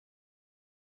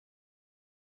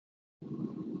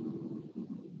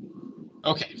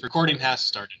Okay, recording has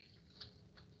started.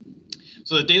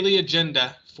 So the daily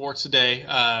agenda for today,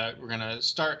 we're going to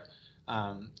start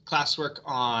classwork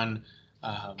on,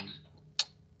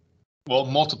 well,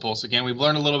 multiples. Again, we've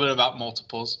learned a little bit about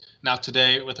multiples. Now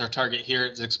today, with our target here,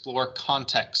 is explore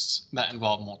contexts that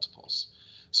involve multiples.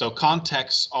 So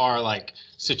contexts are like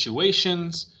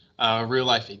situations, real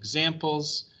life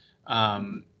examples,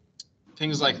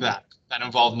 things like that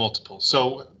involve multiples.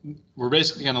 So we're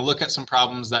basically going to look at some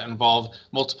problems that involve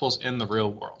multiples in the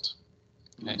real world.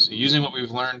 Okay, so using what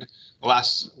we've learned the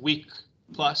last week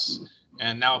plus,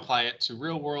 and now apply it to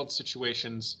real world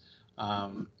situations.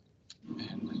 And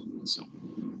so,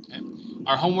 okay.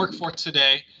 Our homework for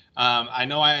today, I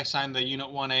know I assigned the Unit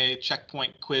 1A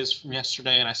checkpoint quiz from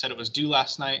yesterday, and I said it was due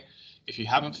last night. If you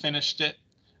haven't finished it,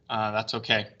 that's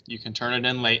okay. You can turn it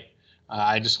in late.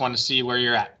 I just want to see where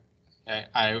you're at. Okay.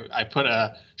 I put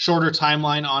a shorter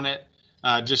timeline on it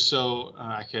just so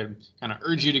I could kind of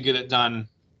urge you to get it done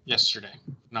yesterday,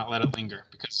 not let it linger,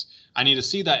 because I need to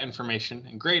see that information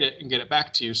and grade it and get it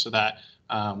back to you so that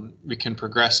we can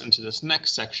progress into this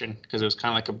next section, because it was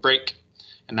kind of like a break,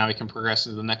 and now we can progress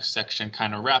into the next section,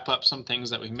 kind of wrap up some things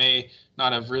that we may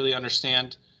not have really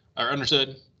understood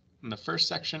in the first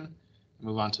section and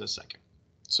move on to the second.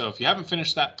 So if you haven't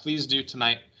finished that, please do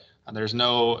tonight. There's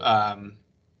no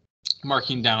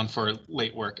marking down for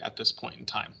late work at this point in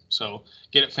time. So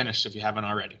get it finished if you haven't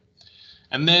already.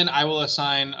 And then I will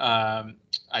assign,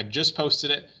 I just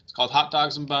posted it. It's called Hot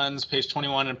Dogs and Buns, page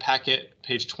 21 in packet,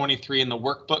 page 23 in the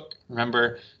workbook.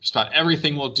 Remember, just about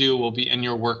everything we'll do will be in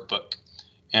your workbook.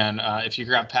 And if you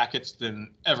grab packets,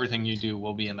 then everything you do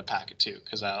will be in the packet too,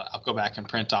 because I'll go back and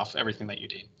print off everything that you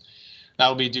need. That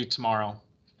will be due tomorrow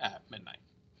at midnight.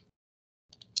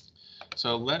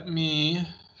 So let me,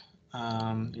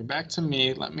 you're back to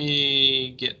me. Let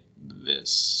me get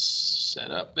this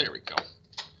set up. There we go.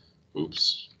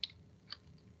 Oops.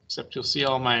 Except you'll see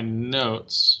all my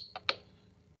notes.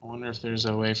 I wonder if there's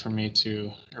a way for me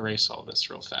to erase all this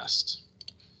real fast.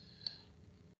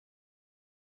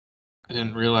 I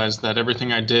didn't realize that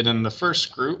everything I did in the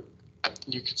first group,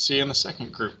 you could see in the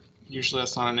second group. Usually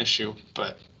that's not an issue,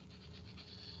 but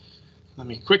let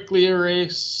me quickly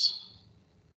erase,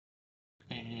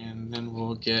 and then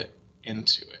we'll get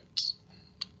into it.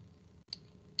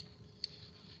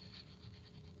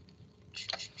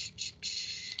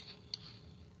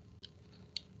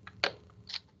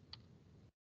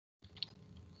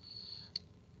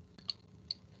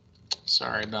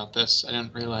 Sorry about this. I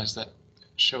didn't realize that it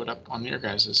showed up on your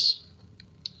guys's.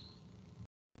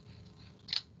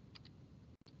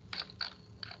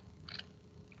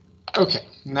 Okay,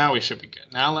 now we should be good.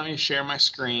 Now let me share my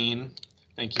screen.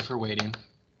 Thank you for waiting.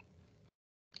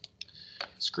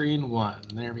 Screen one,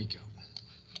 there we go.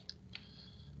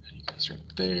 You guys right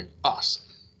there, awesome.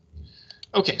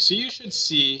 Okay, so you should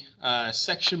see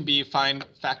section B, find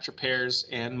factor pairs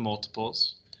and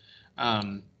multiples.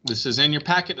 This is in your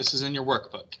packet, this is in your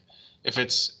workbook. If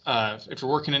you're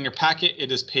working in your packet,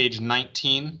 it is page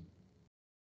 19.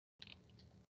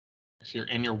 If you're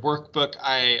in your workbook,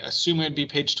 I assume it'd be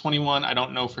page 21. I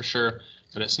don't know for sure,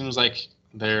 but it seems like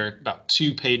they're about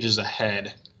 2 pages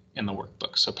ahead in the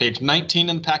workbook. So page 19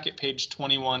 in the packet, page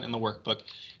 21 in the workbook.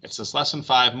 It says lesson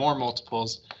 5, more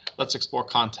multiples. Let's explore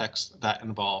contexts that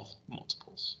involve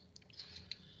multiples.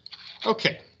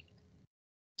 Okay,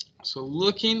 so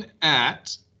looking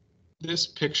at this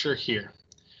picture here,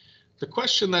 the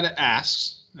question that it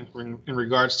asks in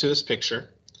regards to this picture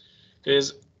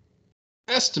is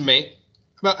estimate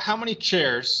about how many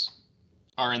chairs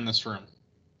are in this room.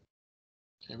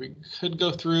 Okay, we could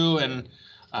go through and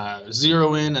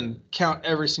zero in and count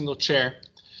every single chair,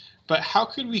 but how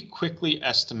could we quickly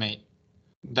estimate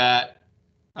that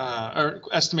or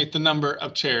estimate the number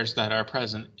of chairs that are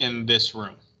present in this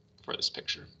room for this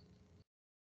picture?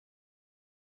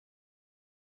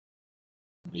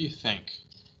 What do you think?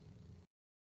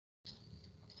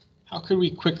 How could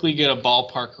we quickly get a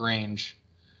ballpark range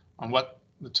on what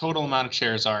the total amount of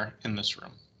chairs are in this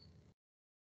room?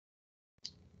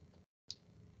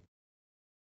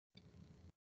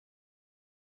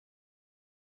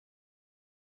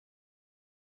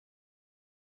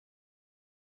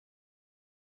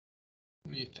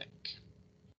 What do you think?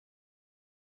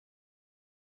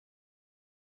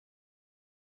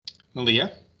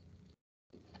 Malia?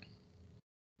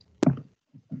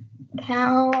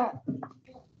 Count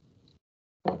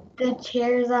the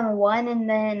chairs on one, and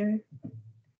then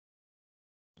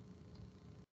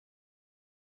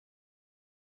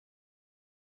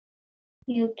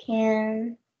you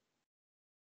can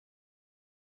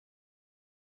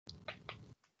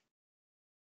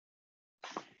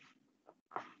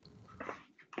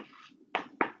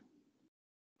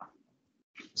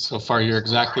So far, you're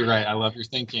exactly right. I love your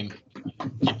thinking.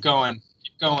 Keep going.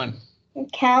 Keep going.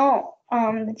 Count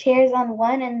the chairs on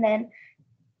one and then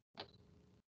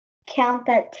count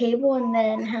that table and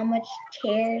then how much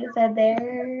chairs are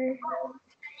there.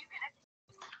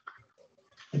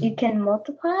 You can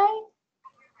multiply.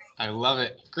 I love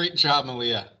it. Great job,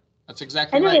 Malia. That's I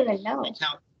exactly didn't right. even know. We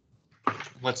count.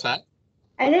 What's that?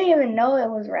 I didn't even know it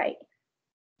was right.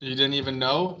 You didn't even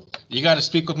know? You got to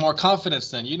speak with more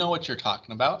confidence then. You know what you're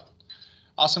talking about.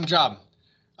 Awesome job.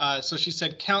 So she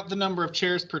said, count the number of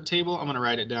chairs per table. I'm going to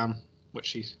write it down, what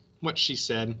she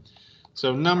said.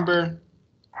 So number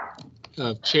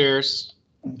of chairs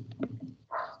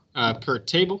per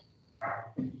table.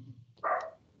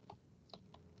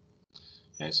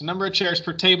 Okay, so number of chairs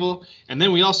per table. And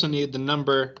then we also need the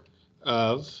number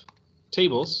of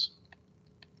tables.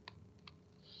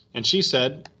 And she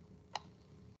said,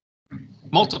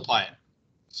 multiply it.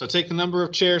 So take the number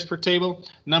of chairs per table,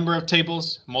 number of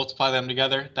tables, multiply them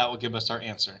together. That will give us our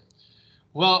answer.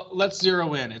 Well, let's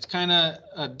zero in. It's kind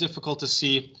of difficult to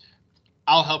see.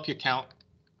 I'll help you count.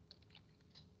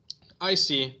 I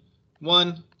see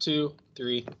 1, 2,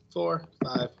 3, 4,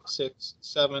 5, 6,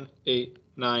 7, 8,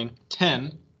 9,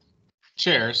 10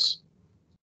 chairs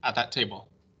at that table.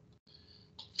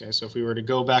 Okay, so if we were to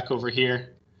go back over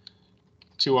here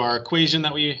to our equation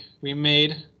that we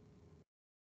made,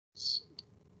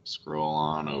 scroll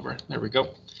on over. There we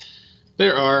go.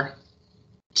 There are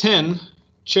 10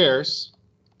 chairs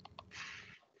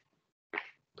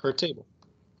per table.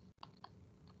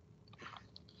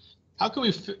 How can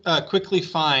we quickly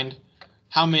find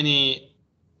how many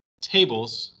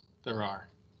tables there are?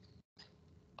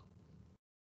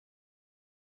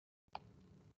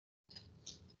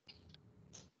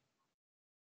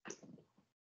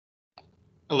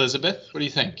 Elizabeth, what do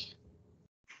you think?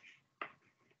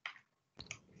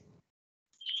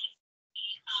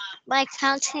 By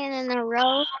counting in a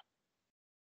row.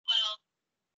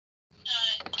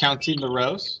 Counting the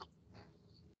rows?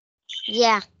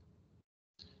 Yeah.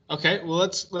 Okay, well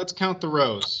let's count the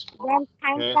rows. Then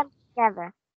times Okay. them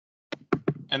together.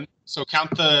 And so count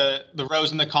the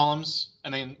rows and the columns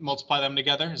and then multiply them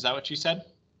together. Is that what you said?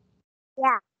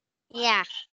 Yeah. Yeah.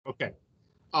 Okay.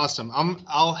 Awesome.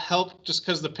 I'll help just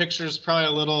because the picture is probably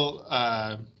a little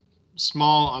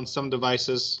small on some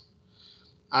devices.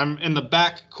 I'm in the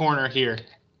back corner here.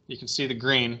 You can see the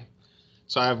green.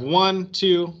 So I have 1,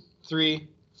 2, 3,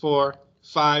 4,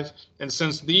 5. And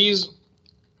since these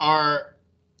are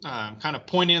kind of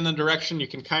pointing in the direction, you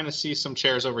can kind of see some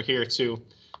chairs over here too.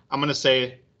 I'm going to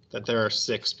say that there are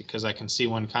 6 because I can see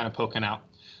one kind of poking out.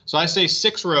 So I say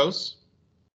 6 rows.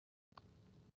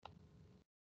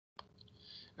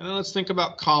 And then let's think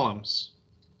about columns.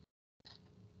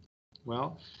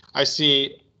 Well, I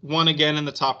see 1 again in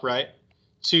the top right,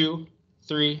 2,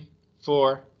 3,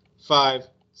 4, 5,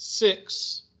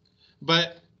 6.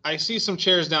 But I see some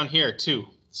chairs down here too.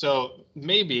 So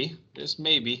maybe, just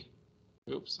maybe,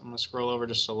 oops, I'm going to scroll over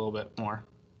just a little bit more.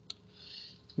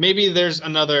 Maybe there's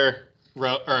another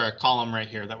row or a column right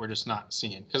here that we're just not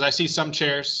seeing because I see some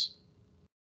chairs,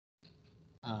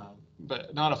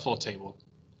 but not a full table.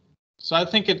 So I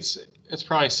think it's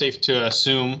probably safe to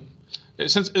assume,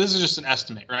 since this is just an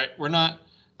estimate, right? We're not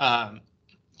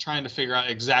trying to figure out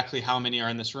exactly how many are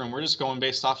in this room. We're just going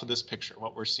based off of this picture,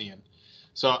 what we're seeing.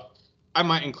 So I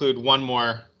might include one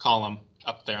more column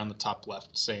up there on the top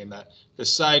left, saying that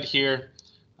this side here,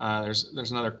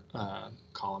 there's another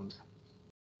column there.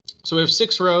 So we have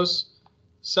 6 rows,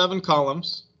 7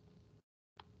 columns.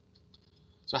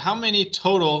 So how many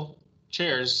total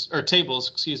chairs or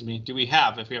tables, excuse me, do we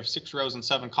have if we have 6 rows and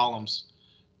 7 columns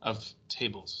of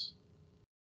tables?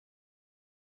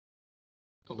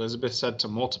 Elizabeth said to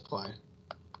multiply.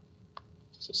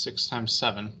 So 6 times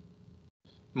 7.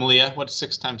 Malia, what's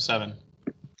 6 times 7?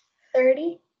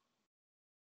 30.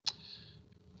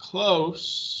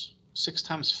 Close. 6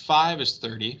 times 5 is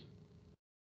 30.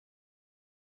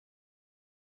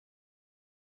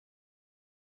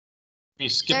 Can you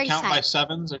skip 35. count by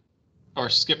 7s or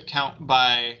skip count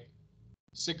by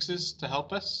 6s to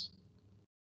help us?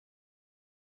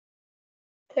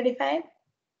 35.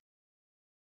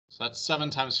 So that's 7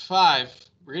 times 5.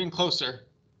 We're getting closer.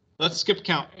 Let's skip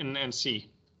count and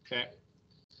see. Okay.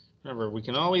 Remember, we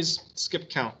can always skip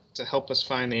count to help us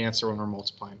find the answer when we're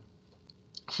multiplying.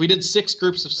 If we did 6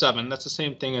 groups of 7, that's the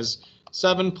same thing as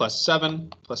 7 plus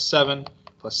 7 plus 7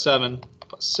 plus 7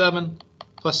 plus 7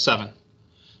 plus 7.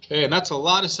 Okay, and that's a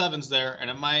lot of 7s there, and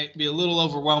it might be a little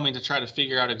overwhelming to try to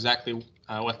figure out exactly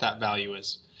what that value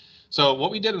is. So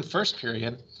what we did in first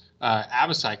period,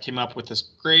 Abisai came up with this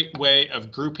great way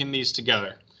of grouping these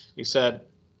together. We said,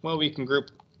 well, we can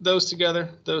group those together,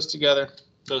 those together,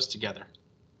 those together.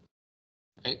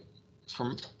 Right?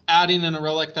 From adding in a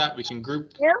row like that, we can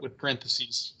group with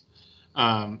parentheses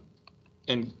and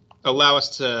allow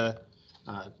us to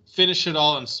finish it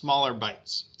all in smaller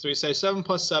bites. So we say 7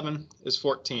 plus 7 is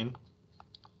 14.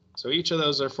 So each of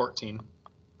those are 14.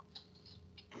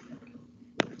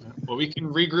 Well, we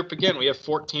can regroup again. We have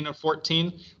 14 and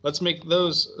 14. Let's make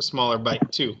those a smaller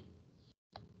bite too.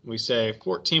 We say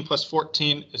 14 plus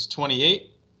 14 is 28.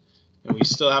 And we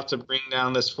still have to bring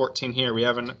down this 14 here. We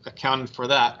haven't accounted for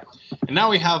that. And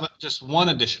now we have just one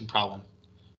addition problem.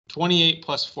 28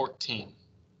 plus 14.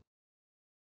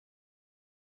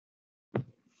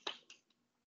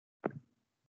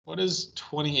 What is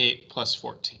 28 plus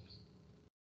 14?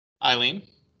 Eileen?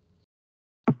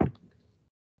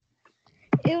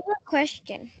 It was a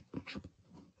question.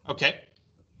 Okay.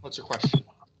 What's your question?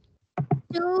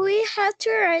 Do we have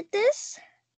to write this?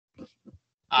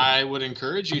 I would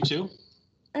encourage you to.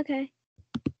 Okay.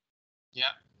 Yeah.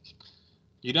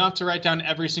 You don't have to write down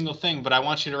every single thing, but I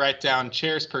want you to write down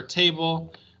chairs per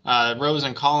table, rows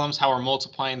and columns, how we're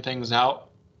multiplying things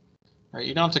out. Right?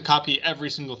 You don't have to copy every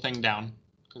single thing down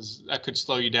because that could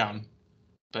slow you down.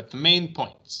 But the main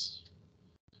points.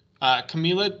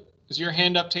 Camila, is your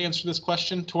hand up to answer this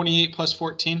question? 28 plus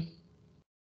 14?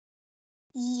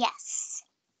 Yes.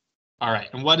 All right.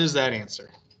 And what is that answer?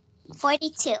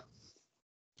 42.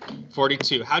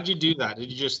 42. How'd you do that?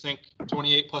 Did you just think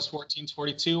 28 plus 14 is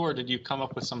 42, or did you come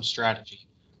up with some strategy?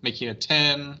 Making a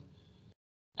 10,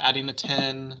 adding a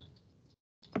 10?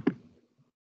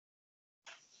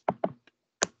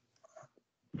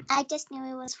 I just knew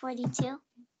it was 42.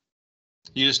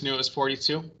 You just knew it was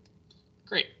 42?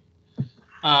 Great.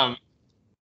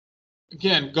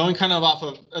 Again, going kind of off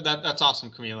of that, that's awesome,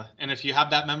 Camila. And if you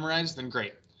have that memorized, then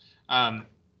great. I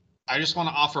just want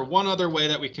to offer one other way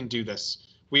that we can do this.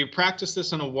 We practiced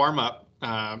this in a warm-up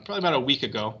probably about a week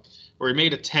ago, where we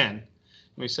made a 10. And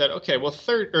we said, okay, well,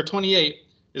 28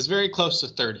 is very close to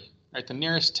 30, right? The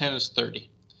nearest 10 is 30.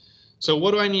 So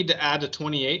what do I need to add to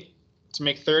 28 to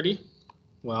make 30?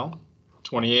 Well,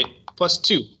 28 plus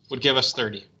 2 would give us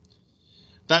 30.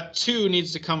 That 2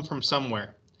 needs to come from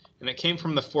somewhere, and it came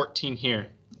from the 14 here.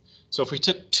 So if we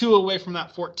took 2 away from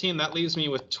that 14, that leaves me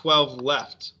with 12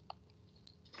 left.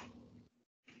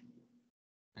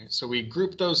 Right, so we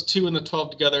group those 2 and the 12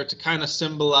 together to kind of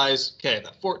symbolize, okay,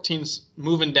 that 14's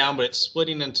moving down, but it's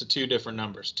splitting into 2 different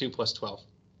numbers, 2 plus 12.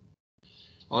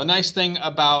 Well, the nice thing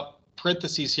about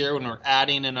parentheses here when we're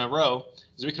adding in a row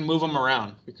is we can move them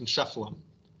around. We can shuffle them.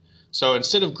 So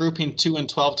instead of grouping 2 and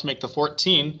 12 to make the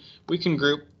 14, we can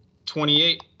group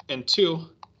 28 and 2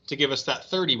 to give us that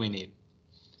 30 we need.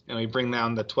 And we bring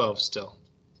down the 12 still.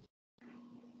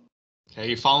 Okay,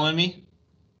 you following me?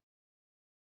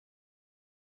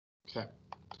 Okay.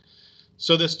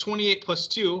 So this 28 plus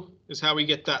 2 is how we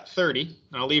get that 30.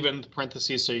 And I'll leave it in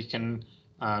parentheses so you can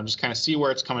just kind of see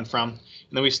where it's coming from. And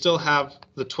then we still have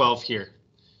the 12 here.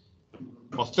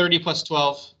 Well, 30 plus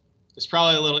 12 is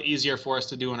probably a little easier for us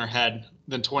to do in our head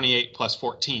than 28 plus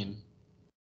 14.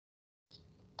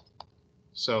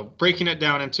 So breaking it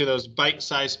down into those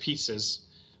bite-sized pieces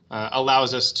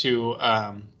allows us to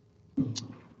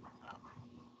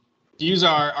use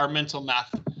our mental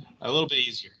math a little bit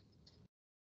easier,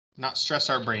 not stress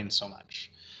our brains so much.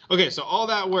 Okay, so all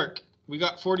that work, we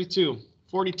got 42,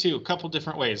 a couple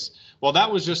different ways. Well,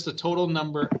 that was just the total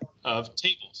number of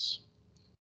tables.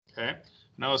 Okay, and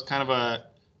that was kind of a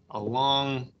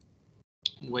long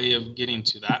way of getting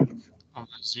to that. I'm going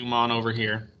to zoom on over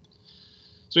here.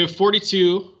 So we have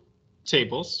 42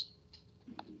 tables.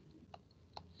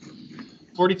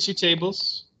 42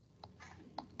 tables.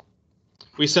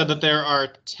 We said that there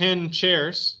are 10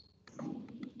 chairs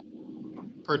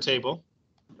per table.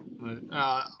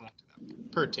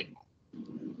 Per table.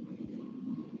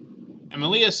 And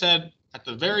Malia said at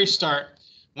the very start,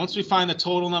 once we find the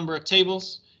total number of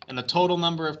tables and the total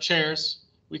number of chairs,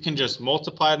 we can just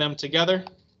multiply them together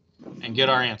and get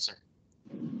our answer.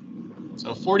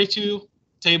 So 42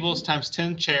 tables times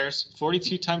 10 chairs,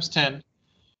 42 times 10,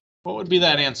 what would be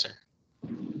that answer?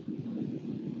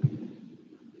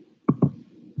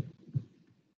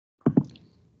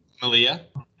 Malia,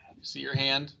 see your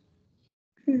hand?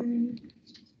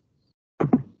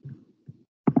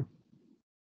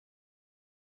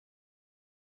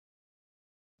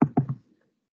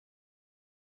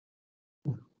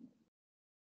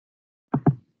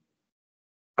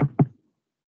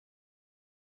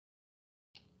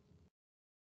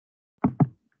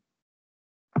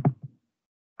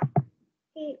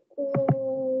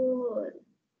 Equals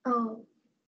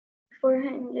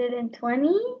 420.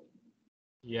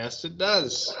 Yes, it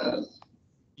does.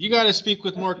 You got to speak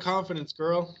with more confidence,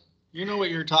 girl. You know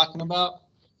what you're talking about.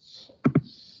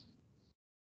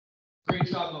 Great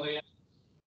job, Malia.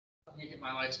 Let me get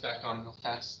my lights back on real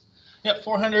fast. Yep,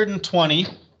 420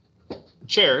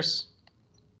 chairs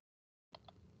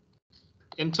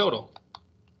in total.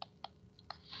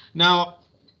 Now,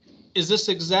 is this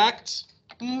exact?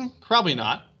 Probably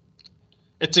not.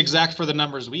 It's exact for the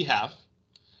numbers we have,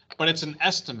 but it's an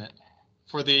estimate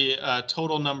for the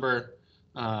total number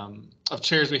of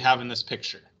chairs we have in this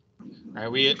picture. Right?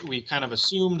 We kind of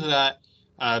assumed that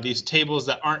these tables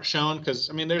that aren't shown, because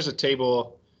I mean, there's a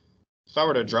table. If I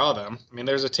were to draw them, I mean,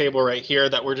 there's a table right here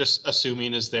that we're just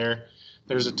assuming is there.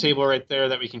 There's a table right there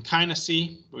that we can kind of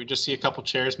see. We just see a couple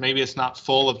chairs. Maybe it's not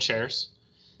full of chairs.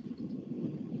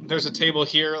 There's a table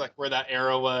here, like where that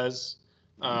arrow was.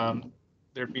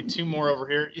 There'd be two more over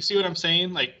here. You see what I'm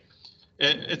saying? Like,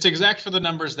 it's exact for the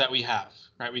numbers that we have,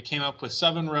 right? We came up with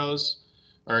 7 rows,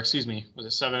 or excuse me, was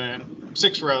it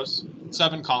 6 rows,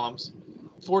 7 columns,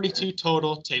 42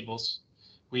 total tables.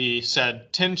 We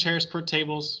said 10 chairs per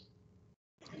tables.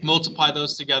 Multiply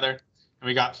those together, and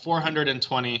we got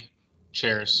 420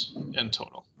 chairs in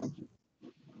total.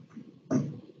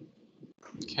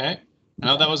 Okay, I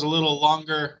know that was a little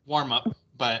longer warm up,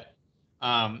 but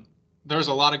there was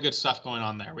a lot of good stuff going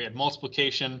on there. We had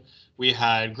multiplication, we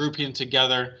had grouping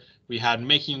together, we had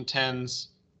making tens.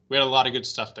 We had a lot of good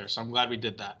stuff there, so I'm glad we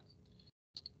did that.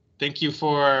 Thank you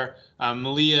for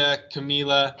Malia,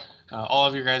 Camila, all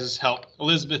of your guys' help.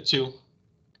 Elizabeth too.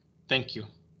 Thank you.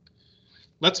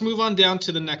 Let's move on down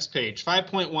to the next page,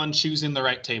 5.1, choosing the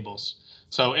right tables.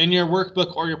 So in your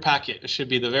workbook or your packet, it should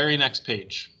be the very next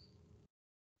page.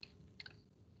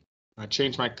 I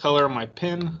changed my color on my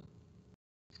pen.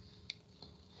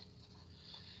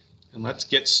 And let's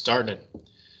get started.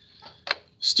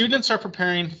 Students are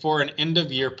preparing for an end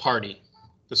of year party.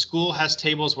 The school has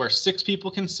tables where 6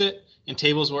 people can sit and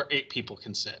tables where 8 people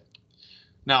can sit.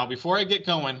 Now, before I get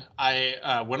going,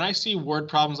 when I see word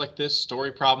problems like this,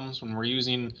 story problems, when we're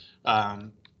using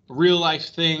real life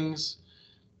things,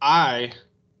 I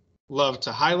love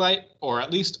to highlight or at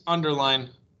least underline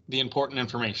the important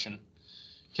information.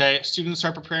 Okay, students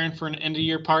are preparing for an end of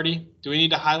year party. Do we need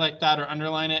to highlight that or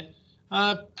underline it?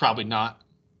 Probably not.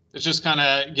 It's just kind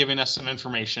of giving us some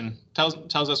information,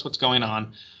 tells us what's going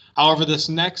on. However, this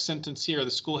next sentence here,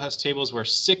 the school has tables where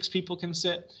 6 people can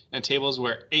sit and tables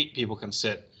where 8 people can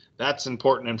sit. That's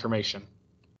important information.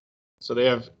 So they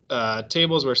have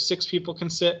tables where 6 people can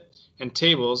sit and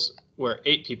tables where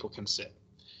 8 people can sit.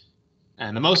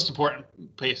 And the most important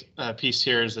piece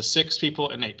here is the 6 people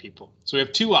and 8 people. So we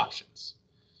have 2 options.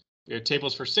 We have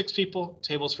tables for 6 people,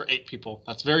 tables for 8 people.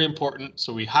 That's very important.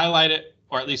 So we highlight it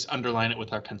or at least underline it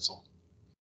with our pencil.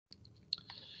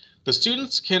 The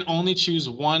students can only choose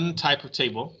one type of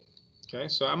table. Okay,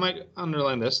 so I might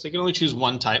underline this. They can only choose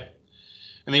one type,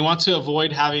 and they want to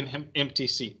avoid having empty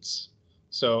seats.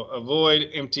 So avoid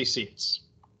empty seats.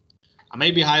 I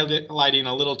may be highlighting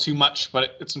a little too much,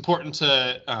 but it's important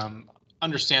to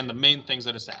understand the main things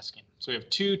that it's asking. So we have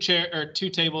 2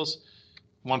 tables,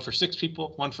 one for 6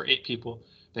 people, one for 8 people.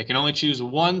 They can only choose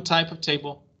one type of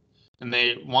table, and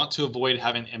they want to avoid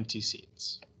having empty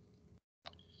seats.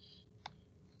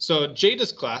 So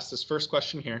Jada's class, this first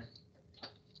question here,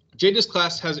 Jada's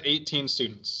class has 18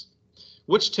 students.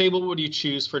 Which table would you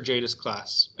choose for Jada's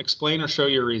class? Explain or show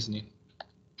your reasoning.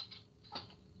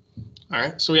 All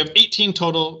right, so we have 18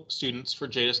 total students for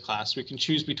Jada's class. We can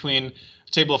choose between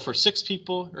a table for 6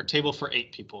 people or a table for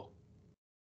 8 people.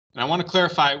 And I want to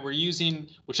clarify, we're using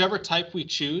whichever type we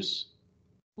choose,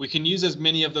 we can use as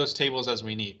many of those tables as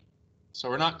we need. So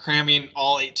we're not cramming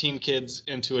all 18 kids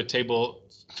into a table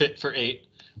fit for 8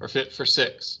 or fit for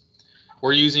 6.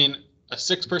 We're using a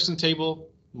 6-person table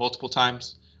multiple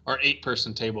times or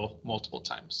 8-person table multiple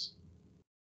times.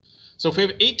 So if we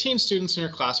have 18 students in your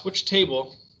class, which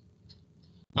table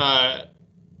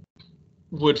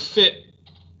would fit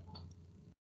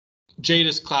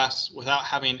Jada's class without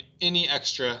having any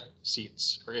extra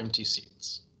seats or empty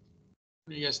seats?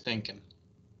 What are you guys thinking?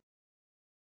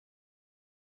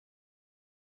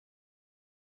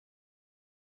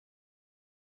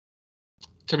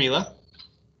 Camila?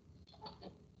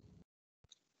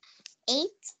 8.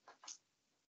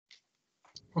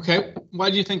 Okay, why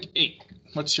do you think 8?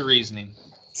 What's your reasoning?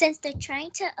 Since they're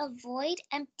trying to avoid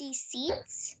empty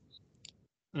seats,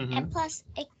 and plus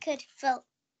it could fill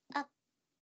up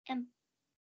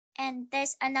and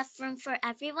there's enough room for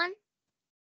everyone.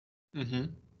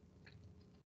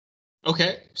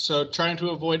 Okay, so trying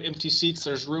to avoid empty seats,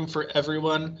 there's room for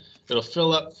everyone. It'll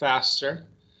fill up faster.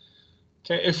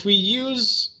 Okay, if we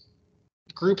use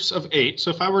groups of 8,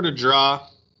 so if I were to draw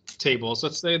tables,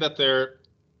 let's say that they're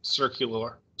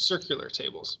circular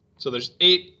tables. So there's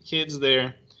 8 kids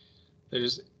there.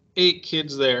 There's 8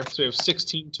 kids there. So we have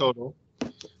 16 total.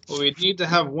 Well, we'd need to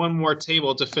have one more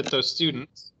table to fit those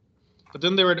students. But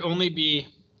then there would only be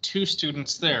 2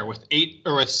 students there with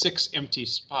 6 empty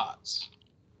spots.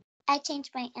 I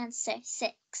changed my answer,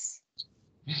 6.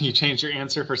 You changed your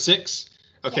answer for 6?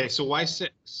 Okay, yeah. So why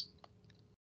 6?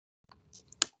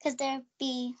 Because there'd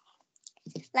be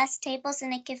less tables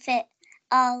and it could fit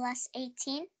less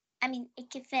 18. I mean, it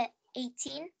could fit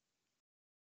 18.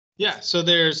 Yeah, so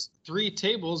there's 3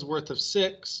 tables worth of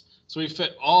 6. So we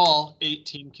fit all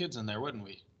 18 kids in there, wouldn't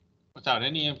we? Without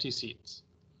any empty seats.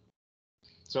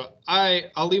 So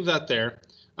I'll leave that there.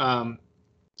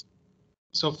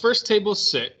 So first table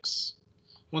 6.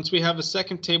 Once we have the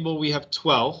second table, we have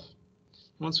 12.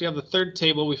 Once we have the third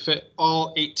table, we fit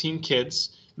all 18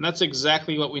 kids. And that's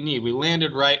exactly what we need. We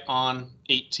landed right on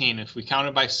 18 if we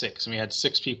counted by 6, and we had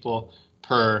 6 people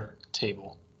per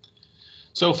table.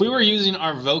 So if we were using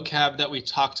our vocab that we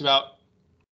talked about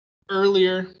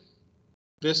earlier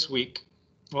this week,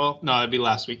 well, no, that'd be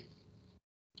last week,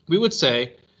 we would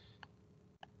say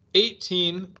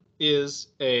 18 is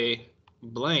a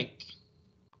blank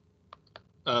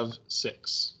of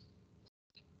 6.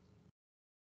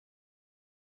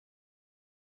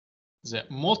 Is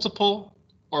it multiple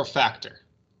or factor?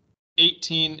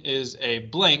 18 is a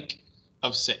blank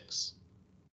of 6.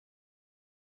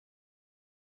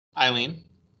 Eileen?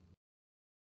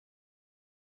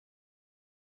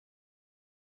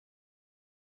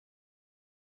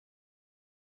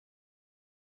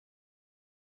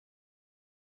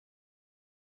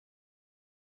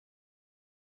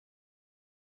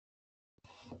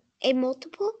 A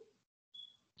multiple?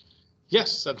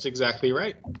 Yes, that's exactly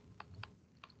right.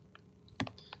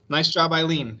 Nice job,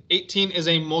 Eileen. 18 is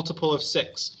a multiple of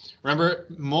 6. Remember,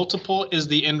 multiple is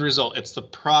the end result. It's the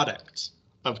product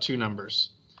of 2 numbers.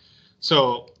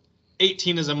 So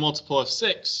 18 is a multiple of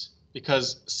 6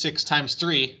 because 6 times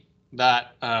 3,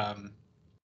 that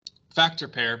factor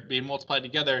pair being multiplied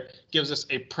together, gives us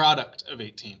a product of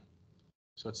 18.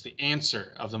 So it's the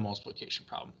answer of the multiplication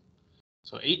problem.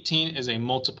 So 18 is a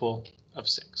multiple of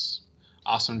 6.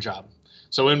 Awesome job.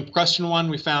 So in question 1,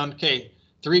 we found, okay,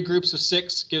 3 groups of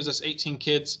 6 gives us 18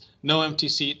 kids, no empty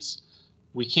seats.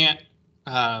 We can't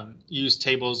use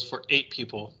tables for 8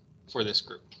 people for this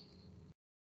group.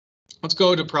 Let's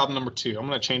go to problem number 2. I'm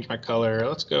going to change my color.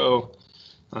 Let's go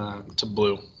to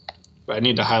blue. But I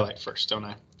need to highlight first, don't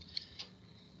I?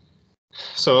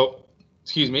 So,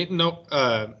 excuse me. No,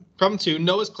 problem 2.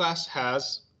 Noah's class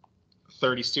has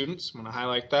 30 students. I'm going to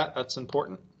highlight that. That's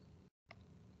important.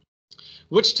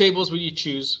 Which tables would you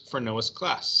choose for Noah's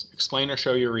class? Explain or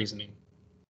show your reasoning.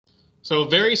 So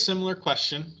very similar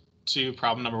question to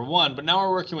problem number 1, but now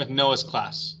we're working with Noah's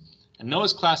class. And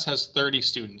Noah's class has 30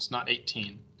 students, not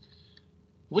 18.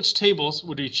 Which tables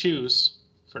would we choose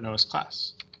for Noah's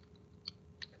class?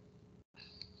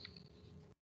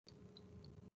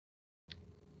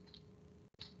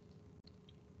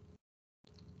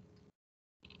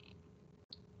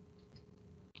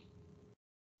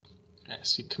 I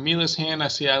see Camila's hand. I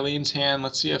see Eileen's hand.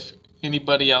 Let's see if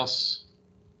anybody else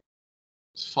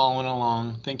is following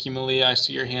along. Thank you, Malia. I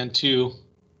see your hand too.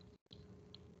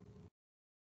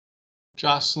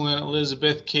 Jocelyn,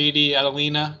 Elizabeth, Katie,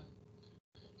 Adelina.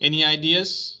 Any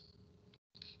ideas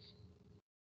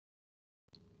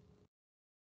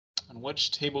on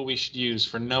which table we should use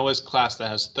for Noah's class that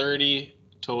has 30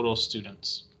 total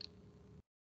students?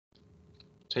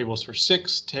 Tables for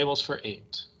 6, tables for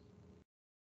 8.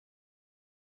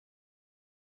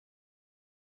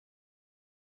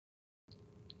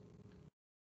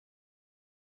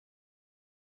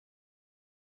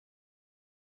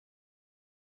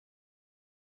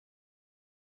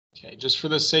 Okay, just for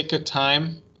the sake of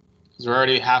time, because we're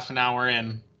already half an hour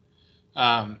in.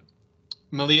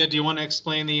 Malia, do you want to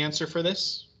explain the answer for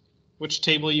this? Which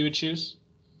table you would choose?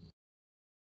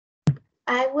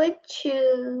 I would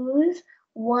choose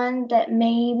one that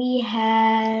maybe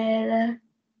had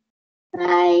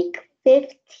like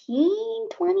 15,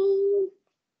 20.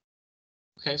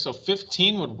 Okay, so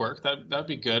 15 would work. That'd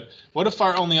be good. What if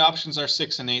our only options are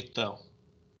 6 and 8 though?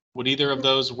 Would either of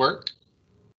those work?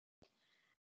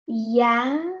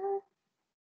 Yeah.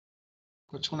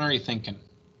 Which one are you thinking?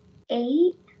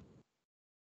 8.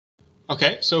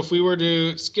 Okay, so if we were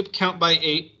to skip count by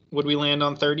 8, would we land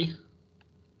on 30?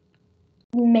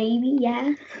 Maybe,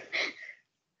 yeah.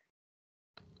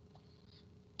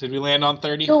 Did we land on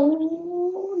 30?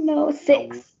 No,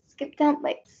 6. Skip count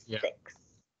by 6.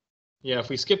 Yeah, if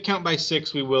we skip count by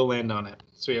 6, we will land on it.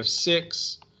 So we have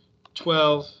 6,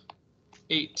 12,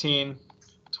 18,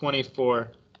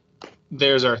 24,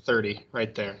 there's our 30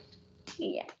 right there.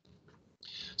 Yeah.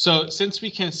 So since we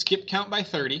can skip count by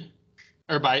 30,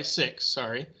 or by 6,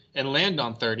 sorry, and land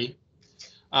on 30,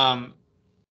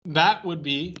 that would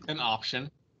be an option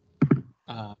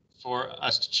for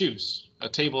us to choose, a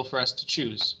table for us to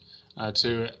choose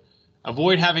to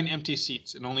avoid having empty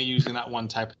seats and only using that one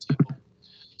type of table.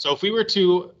 So if we were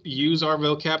to use our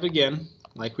vocab again,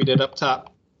 like we did up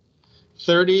top,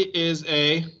 30 is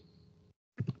a,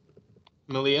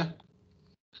 Malia?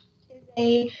 Is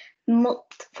a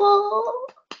multiple.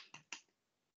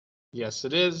 Yes,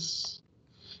 it is.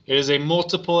 It is a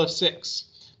multiple of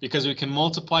 6 because we can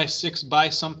multiply 6 by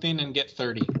something and get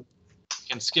 30. We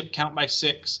can skip count by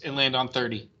 6 and land on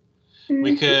 30.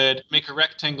 We could make a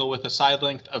rectangle with a side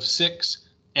length of 6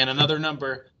 and another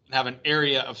number and have an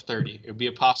area of 30. It would be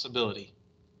a possibility,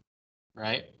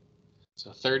 right?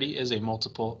 So 30 is a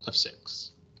multiple of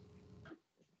 6.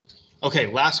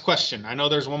 Okay, last question. I know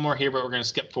there's one more here, but we're going to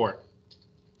skip 4.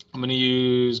 I'm going to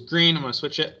use green. I'm going to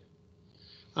switch it.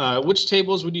 Which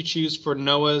tables would you choose for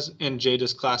Noah's and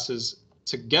Jada's classes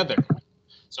together?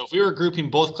 So if we were grouping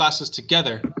both classes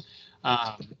together,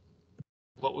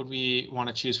 what would we want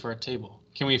to choose for a table?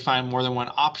 Can we find more than one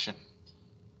option?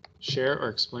 Share or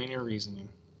explain your reasoning.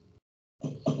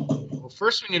 Well,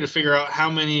 first we need to figure out how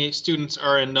many students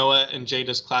are in Noah and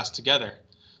Jada's class together.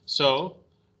 So,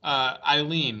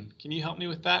 Eileen, can you help me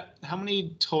with that? How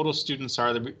many total students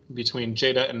are there between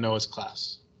Jada and Noah's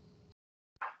class?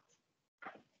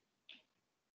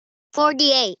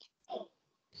 48.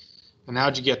 And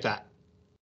how'd you get that?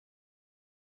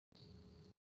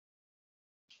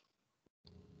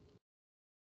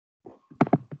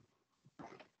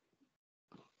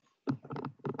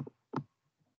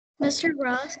 Mr.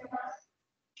 Ross,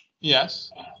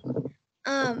 Yes.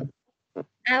 I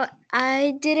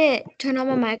didn't turn on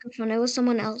my microphone. It was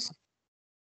someone else.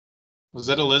 Was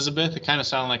that Elizabeth? It kind of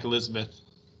sounded like Elizabeth.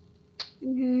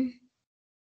 Mm-hmm.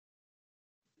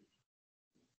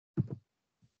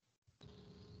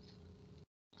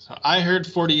 So I heard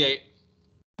 48.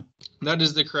 That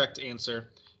is the correct answer.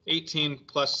 18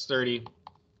 plus 30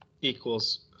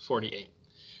 equals 48.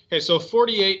 Okay, so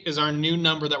 48 is our new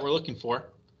number that we're looking for.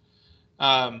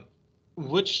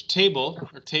 Which table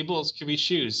or tables can we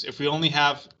choose if we only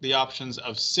have the options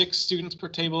of 6 students per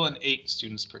table and 8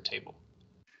 students per table?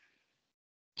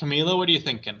 Camila, what are you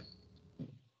thinking?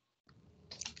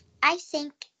 I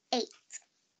think 8.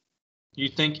 You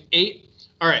think 8?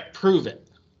 All right, prove it.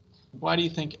 Why do you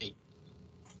think 8?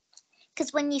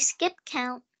 Because when you skip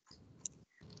count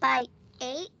by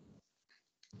 8,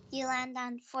 you land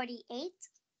on 48.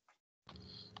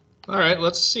 All right,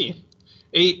 let's see.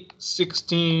 8,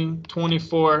 16,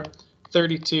 24,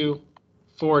 32,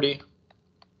 40,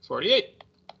 48.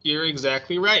 You're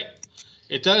exactly right.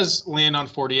 It does land on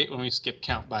 48 when we skip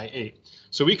count by 8.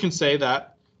 So we can say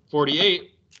that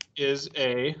 48 is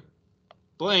a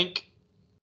blank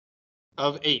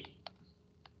of 8.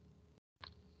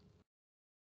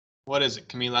 What is it,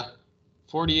 Camila?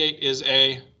 48 is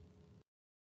a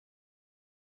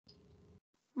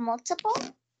Multiple?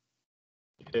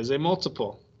 It is a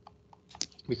multiple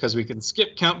because we can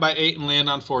skip count by 8 and land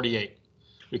on 48.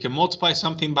 We can multiply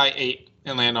something by 8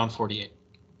 and land on 48.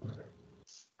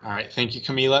 All right, thank you,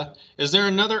 Camila. Is there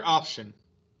another option?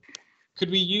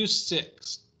 Could we use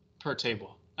 6 per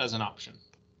table as an option?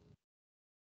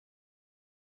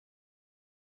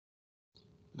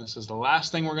 This is the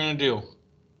last thing we're going to do.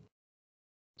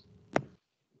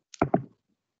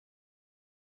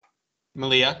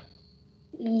 Malia?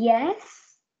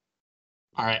 Yes.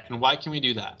 All right, and why can we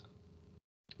do that?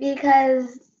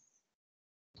 Because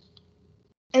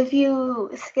if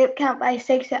you skip count by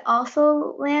 6, it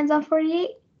also lands on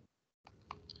 48.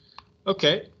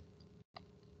 Okay,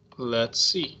 let's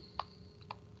see.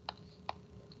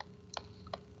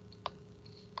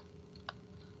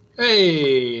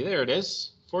 Hey, there it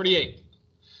is, 48.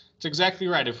 It's exactly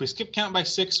right. If we skip count by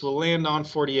 6, we'll land on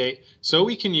 48. So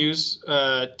we can use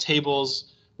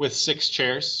tables with 6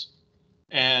 chairs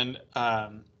and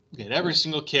get every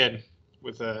single kid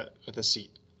with a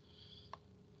seat.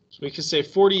 So we can say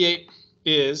 48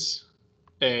 is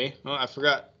a, oh, I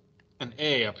forgot an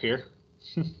A up here,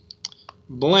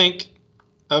 blank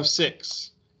of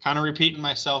 6. Kind of repeating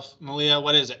myself. Malia,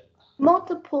 what is it?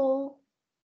 Multiple.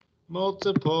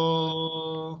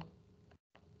 Multiple.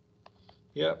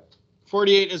 Yep.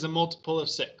 48 is a multiple of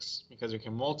 6 because we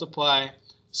can multiply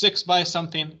 6 by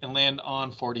something and land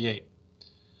on 48.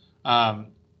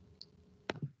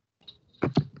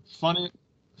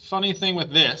 Funny thing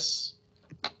with this,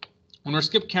 when we're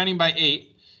skip counting by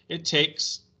 8, it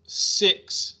takes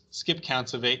 6 skip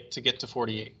counts of 8 to get to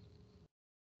 48.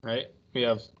 Right? We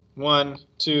have 1,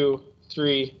 2,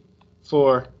 3,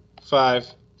 4, 5,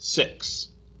 6.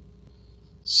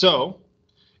 So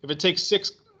if it takes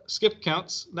 6 skip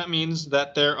counts, that means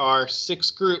that there are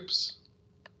 6 groups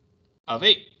of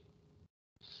 8.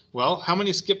 Well, how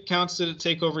many skip counts did it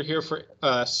take over here for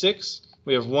 6?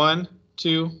 We have 1,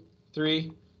 2,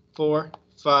 3, 4,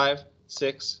 5,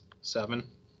 6, 7,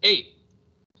 8.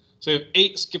 So we have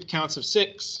 8 skip counts of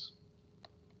 6.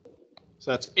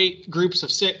 So that's 8 groups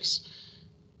of 6.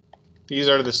 These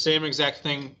are the same exact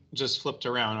thing, just flipped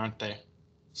around, aren't they?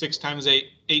 6 times 8,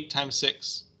 8 times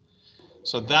 6.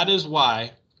 So that is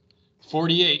why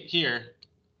 48 here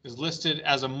is listed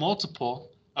as a multiple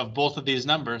of both of these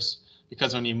numbers,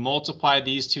 because when you multiply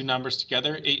these two numbers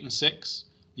together, 8 and 6,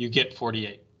 you get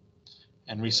 48.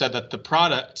 And we said that the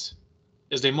product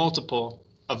is a multiple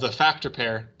of the factor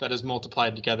pair that is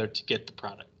multiplied together to get the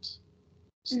product.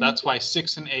 So that's why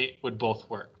 6 and 8 would both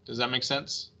work. Does that make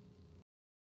sense?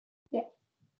 Yeah.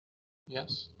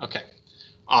 Yes? Okay.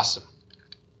 Awesome.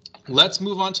 Let's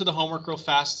move on to the homework real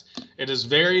fast. It is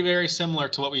very, very similar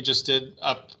to what we just did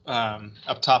up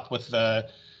top with the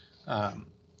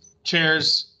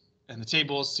chairs and the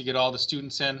tables to get all the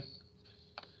students in.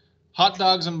 Hot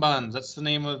dogs and buns. That's the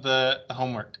name of the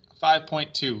homework.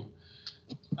 5.2.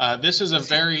 This is a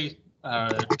very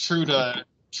true to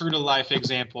life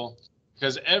example,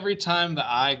 because every time that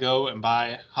I go and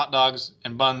buy hot dogs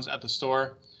and buns at the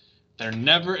store, they're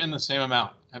never in the same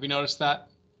amount. Have you noticed that?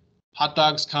 Hot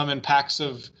dogs come in packs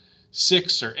of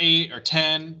 6 or 8 or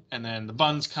 10, and then the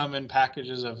buns come in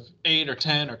packages of 8 or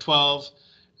 10 or 12,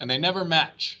 and they never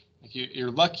match. Like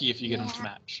you're lucky if you get them to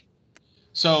match.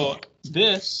 So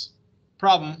this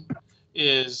problem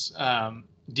is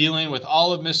dealing with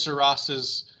all of Mr.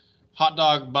 Ross's hot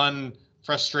dog bun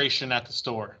frustration at the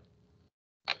store.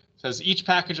 It says each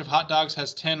package of hot dogs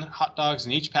has 10 hot dogs,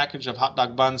 and each package of hot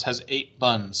dog buns has 8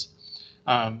 buns.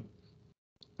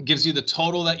 Gives you the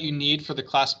total that you need for the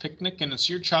class picnic, and it's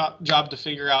your job to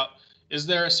figure out, is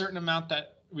there a certain amount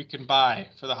that we can buy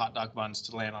for the hot dog buns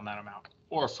to land on that amount,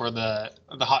 or for the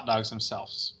hot dogs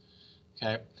themselves.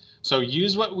 Okay, so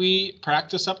use what we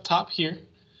practice up top here.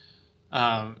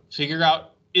 Figure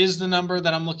out, is the number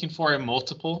that I'm looking for a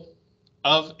multiple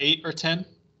of 8 or 10?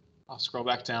 I'll scroll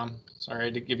back down.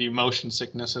 Sorry to give you motion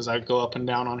sickness as I go up and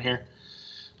down on here.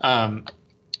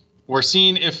 We're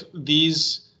seeing if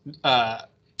these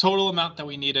total amount that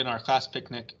we need in our class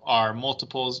picnic are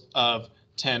multiples of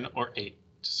 10 or 8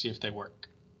 to see if they work.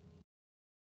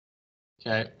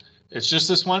 Okay, it's just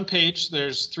this one page.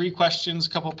 There's 3 questions,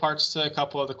 a couple parts to a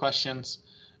couple of the questions,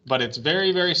 but it's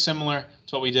very, very similar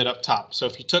to what we did up top. So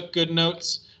if you took good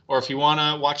notes, or if you want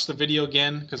to watch the video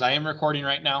again, because I am recording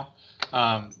right now,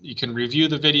 you can review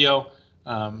the video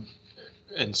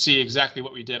and see exactly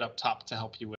what we did up top to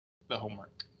help you with the homework.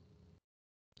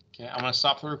 Okay, I'm going to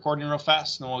stop the recording real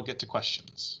fast and then we'll get to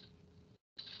questions.